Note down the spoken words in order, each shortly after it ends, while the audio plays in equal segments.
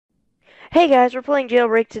Hey guys, we're playing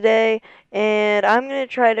Jailbreak today, and I'm gonna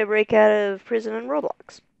try to break out of prison in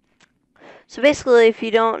Roblox. So basically, if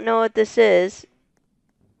you don't know what this is,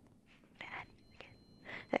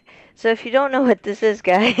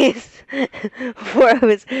 guys, before I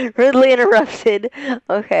was rudely interrupted.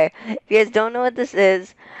 Okay, if you guys don't know what this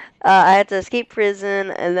is, I had to escape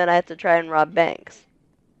prison, and then I had to try and rob banks.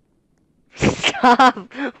 Stop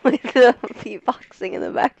with the beatboxing in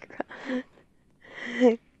the background.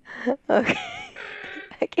 Okay,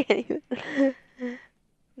 I can't even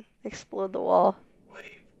explode the wall.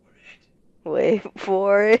 Wait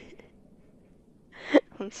for it.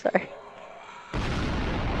 I'm sorry.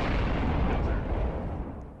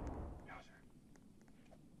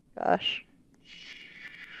 Gosh.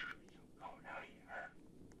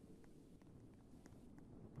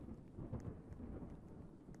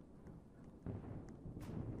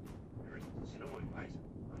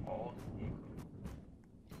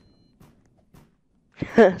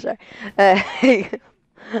 Sorry.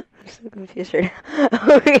 I'm so confused right now.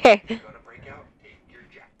 Okay.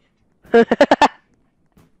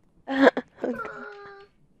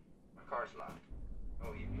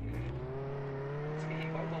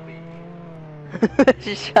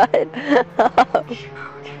 Shut up.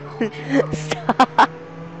 Stop.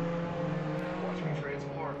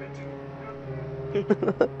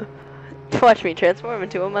 Watch me transform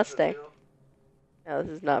into a Mustang. No,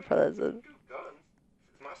 this is not Pleasant.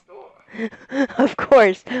 Of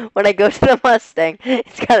course, when I go to the Mustang,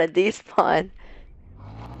 it's gotta despawn.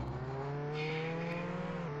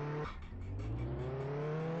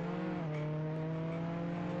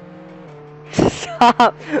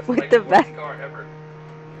 Stop with the back.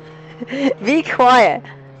 Be quiet.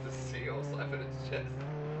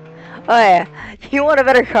 Oh yeah, you want a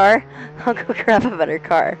better car? I'll go grab a better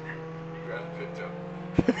car.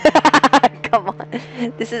 Come on,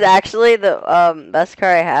 this is actually the best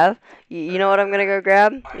car I have. You know what I'm gonna go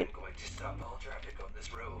grab? I'm going to stop all traffic on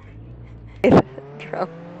this road.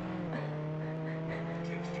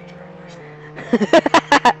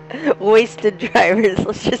 Wasted drivers.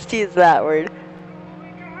 Let's just use that word.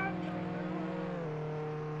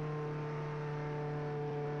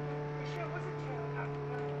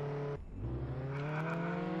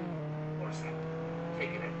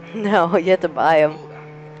 No, you have to buy them.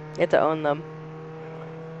 You have to own them.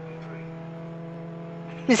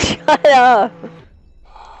 Shut up.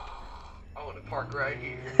 I want to park right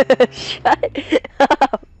here. Shut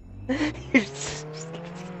up.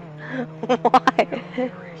 Why?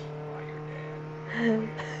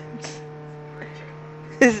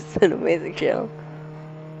 This is an amazing channel.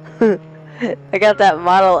 I got that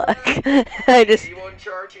model. I just. You want to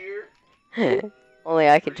charge here? Only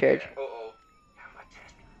I can charge. Uh-oh. My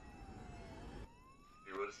test.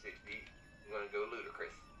 0 to 60. I'm gonna go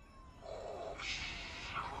ludicrous.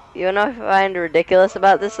 You know what I find ridiculous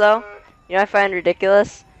about this though? You know what I find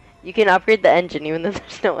ridiculous? You can upgrade the engine even though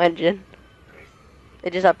there's no engine.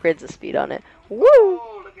 It just upgrades the speed on it. Woo!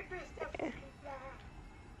 Oh, look at this. I'm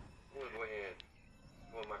gonna go ahead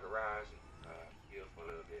and go in my garage and heal for a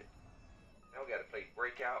little bit. Now we gotta play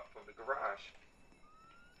breakout from the garage.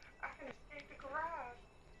 I can escape the garage.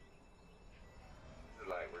 This is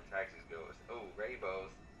like where taxis go. Oh,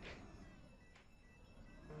 rainbows.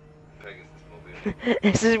 Pegasus mobile.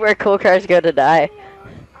 This is where cool cars go to die.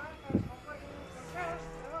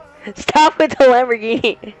 Stop with the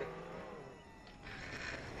Lamborghini.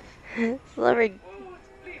 Lamborghini.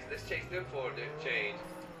 Please, let's chase them for a change.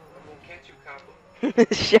 I'm gonna catch you,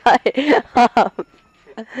 copper. Shut up.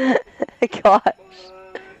 Gosh.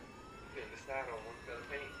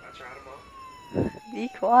 Be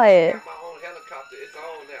quiet. I got my own helicopter. It's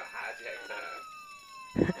on now. Hijack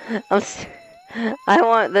time. I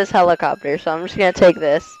want this helicopter, so I'm just gonna take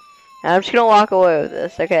this. And I'm just gonna walk away with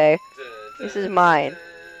this, okay? This is mine.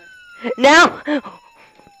 Now!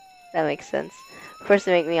 That makes sense. First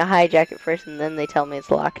they make me a hijack it first, and then they tell me it's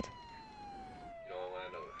locked. You don't want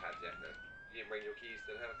to know hijack that. You didn't bring your keys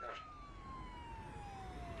to the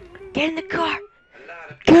helicopter. Get in the car!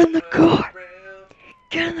 Get in the car!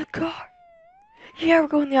 Get in the car! Yeah, we're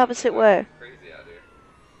going the opposite way. Crazy out there.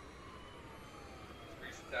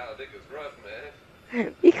 This freestyle nigga's rough,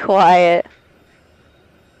 man. Be quiet.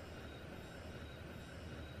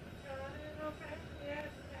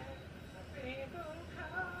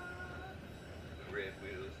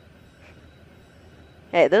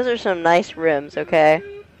 Hey, those are some nice rims, okay?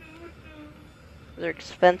 Those are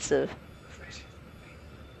expensive.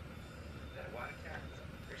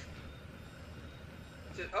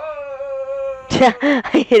 Oh!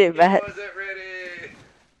 I hit it back. Wasn't ready.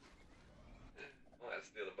 Oh, I have to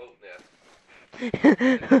steal a boat now. I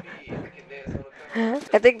can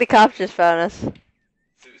I think the cops just found us.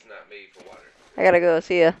 Suit's not made for water. I gotta go.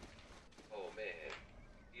 See ya. Oh man,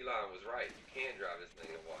 Elon was right. You can drive this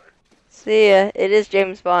thing in water. See ya. It is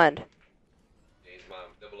James Bond. James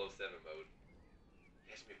Bond 007 mode.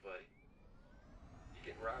 Catch me, buddy.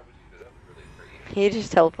 You can ride with you because I'm really afraid. He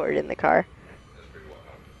just teleported in the car. That's pretty wild.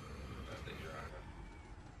 I stay driving.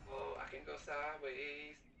 Oh, I can go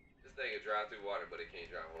sideways. This thing can drive through water, but it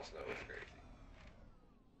can't drive on snow. It's crazy.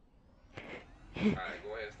 Alright,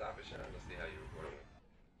 go ahead and stop it, Sean. Let's see how you record it.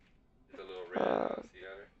 It's a little red. See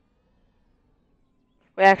under?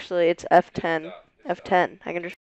 Wait, actually, it's F10. Stop. F10. I can just